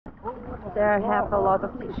There have a lot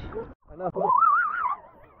of fish. I know.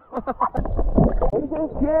 I'm so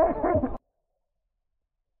scared.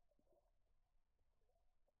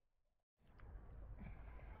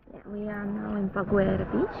 Yeah, we are now in Paguera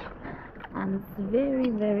beach, and it's very,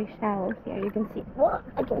 very shallow here. You can see, oh,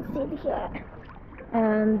 I can see it here.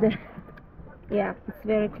 And yeah, it's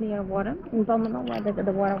very clear water. In Pomona,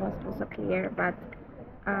 the water was also clear, but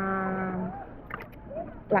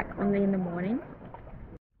like only in the morning.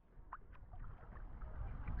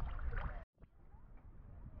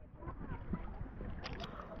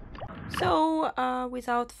 So,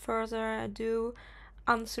 without further ado,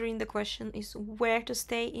 answering the question is where to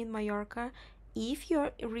stay in Mallorca. If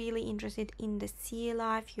you're really interested in the sea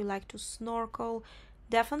life, you like to snorkel,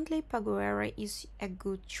 definitely Paguera is a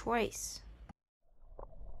good choice.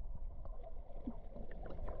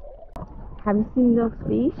 Have you seen those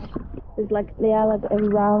fish? It's like they are like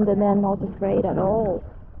around and they're not afraid at all.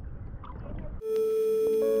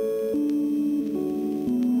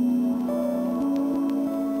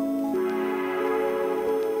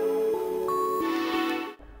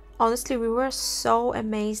 Honestly, we were so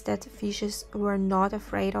amazed that fishes were not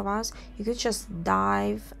afraid of us. You could just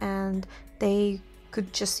dive and they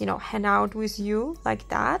could just, hang out with you like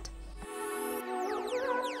that.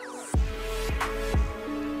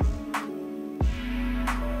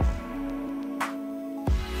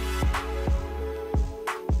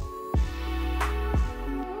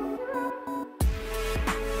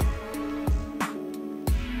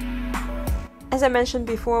 As I mentioned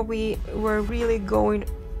before, we were really going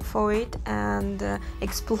for it and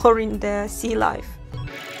exploring the sea life.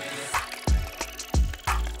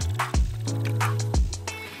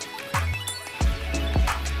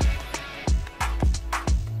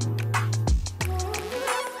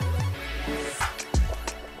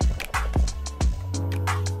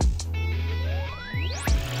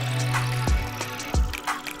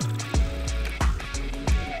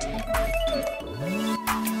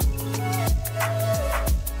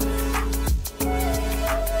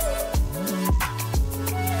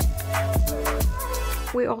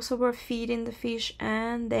 We also were feeding the fish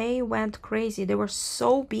and they went crazy. They were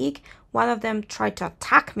so big, one of them tried to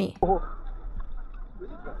attack me. Oh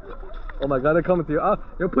my god, they're coming to you. Oh,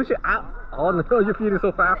 you push it out. Oh no, you're feeding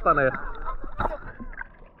so fast on it.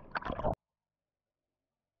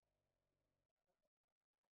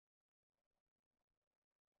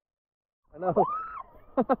 I know.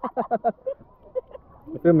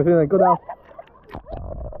 Film, go down.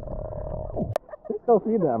 Just go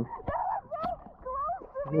feed them.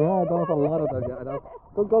 Yeah, there's a lot of them. Yeah, I know.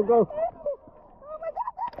 Go.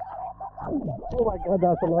 Oh my god,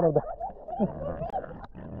 that's a lot of them.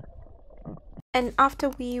 And after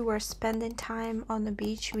we were spending time on the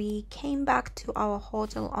beach, we came back to our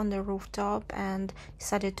hotel on the rooftop and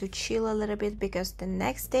decided to chill a little bit because the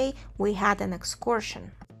next day we had an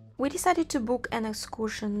excursion. We decided to book an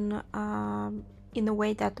excursion in a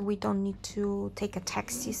way that we don't need to take a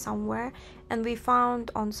taxi somewhere, and we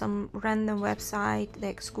found on some random website the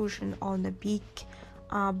excursion on a big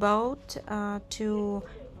boat to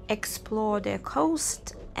explore the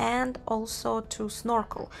coast and also to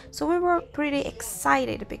snorkel. So we were pretty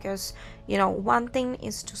excited because, one thing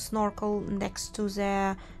is to snorkel next to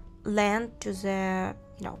the land, to the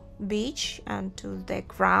beach and to the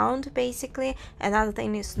ground basically. Another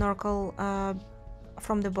thing is snorkel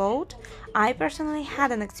from the boat. I personally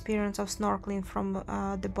had an experience of snorkeling from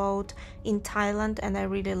the boat in Thailand and I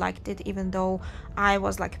really liked it, even though I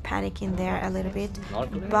was like panicking there a little bit,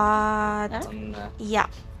 but yeah,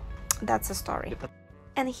 that's a story.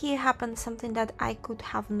 And here happened something that I could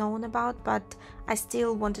have known about, but I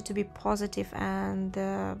still wanted to be positive and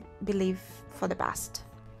believe for the best.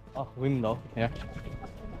 Oh, wind though, yeah.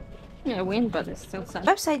 Yeah, wind, but it's still sun.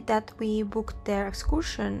 The website that we booked their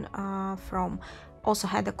excursion from also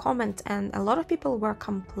had a comment, and a lot of people were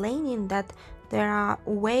complaining that there are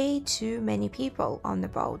way too many people on the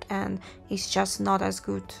boat and it's just not as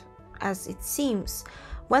good as it seems.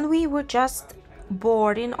 When we were just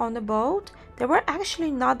boarding on the boat, there were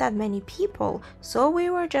actually not that many people, so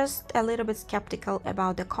we were just a little bit skeptical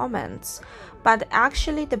about the comments. But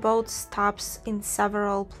actually the boat stops in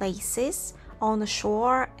several places on the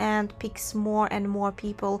shore and picks more and more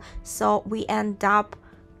people, so we end up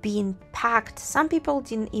being packed. Some people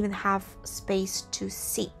didn't even have space to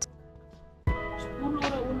sit.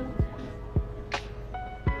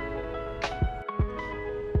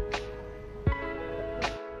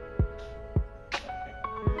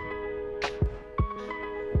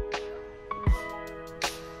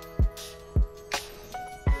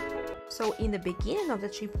 So in the beginning of the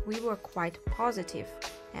trip we were quite positive.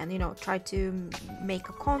 and, you know, try to make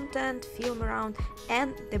a content, film around.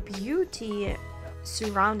 And the beauty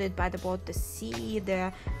surrounded by the boat, the sea,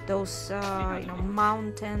 those you know,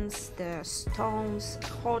 mountains, the stones,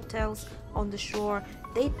 hotels on the shore,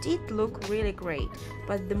 they did look really great.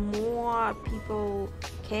 But the more people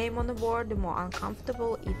came on the board, the more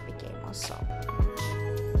uncomfortable it became also.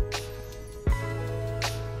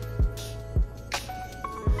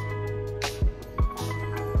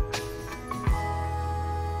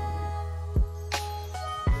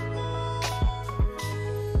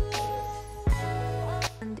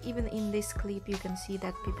 Even in this clip you can see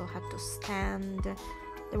that people had to stand.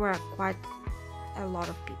 There were quite a lot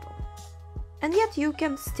of people, and yet you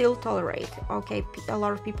can still tolerate. Okay, a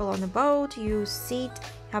lot of people on the boat, you sit,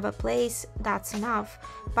 have a place, that's enough.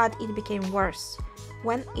 But it became worse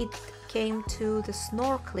when it came to the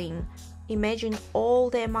snorkeling. Imagine all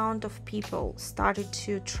the amount of people started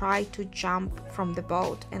to try to jump from the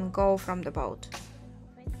boat and go from the boat.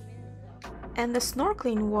 And the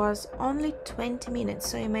snorkeling was only 20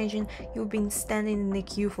 minutes, so imagine you've been standing in the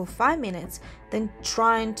queue for 5 minutes, then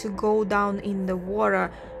trying to go down in the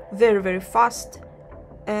water very fast.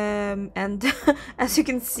 And as you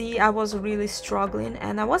can see, I was really struggling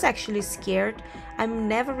and I was actually scared. I'm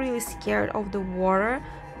never really scared of the water,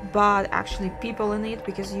 but actually people in it,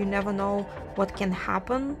 because you never know what can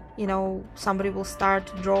happen. You know, somebody will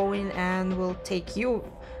start drawing and will take you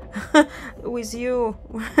with you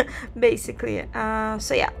basically.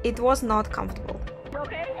 So yeah, it was not comfortable.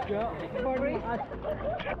 Okay? Yeah. Breathe.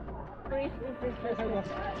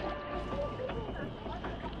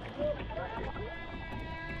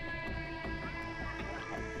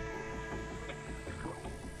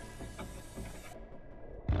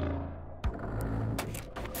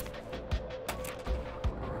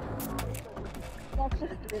 That's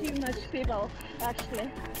just too much people,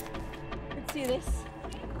 actually. Let's see this.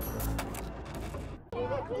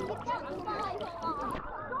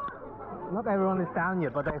 Not everyone is down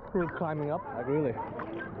yet, but they're still climbing up. Like, really.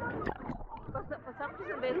 For some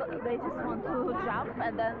reason they just want to jump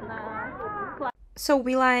and then climb. So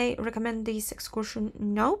will I recommend this excursion?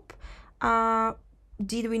 Nope.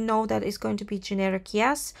 Did we know that it's going to be generic?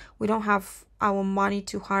 Yes. We don't have our money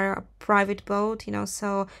to hire a private boat, you know,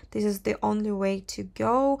 so this is the only way to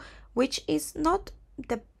go, which is not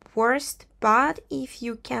the worst, but if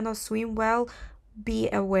you cannot swim well, be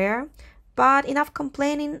aware. But enough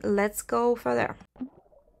complaining, let's go further.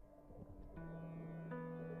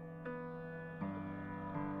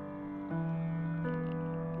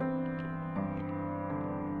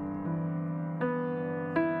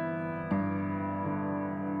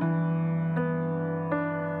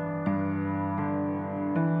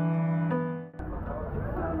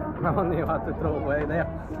 I only had to throw away there.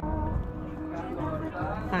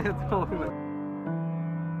 I told him.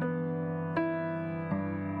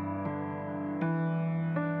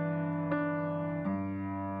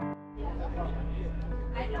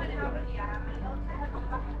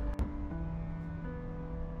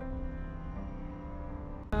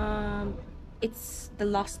 It's the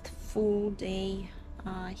last full day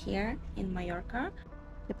here in Mallorca.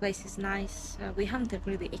 The place is nice. We haven't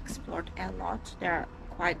really explored a lot. There are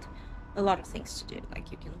quite a lot of things to do.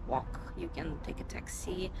 Like, you can walk, you can take a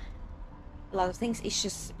taxi, a lot of things. It's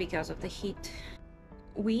just because of the heat.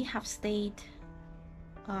 We have stayed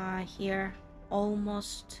here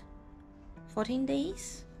almost 14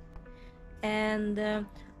 days, and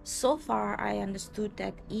so far I understood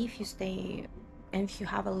that if you stay and if you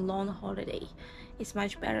have a long holiday, it's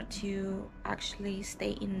much better to actually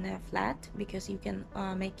stay in a flat, because you can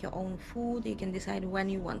make your own food, you can decide when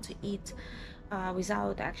you want to eat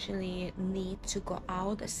without actually need to go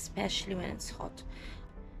out, especially when it's hot.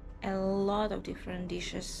 A lot of different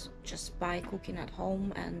dishes just by cooking at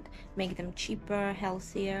home and make them cheaper,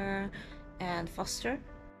 healthier and faster.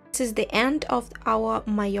 This is the end of our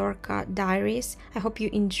Mallorca diaries. I hope you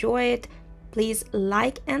enjoy it. Please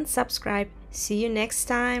like and subscribe. See you next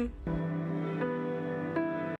time.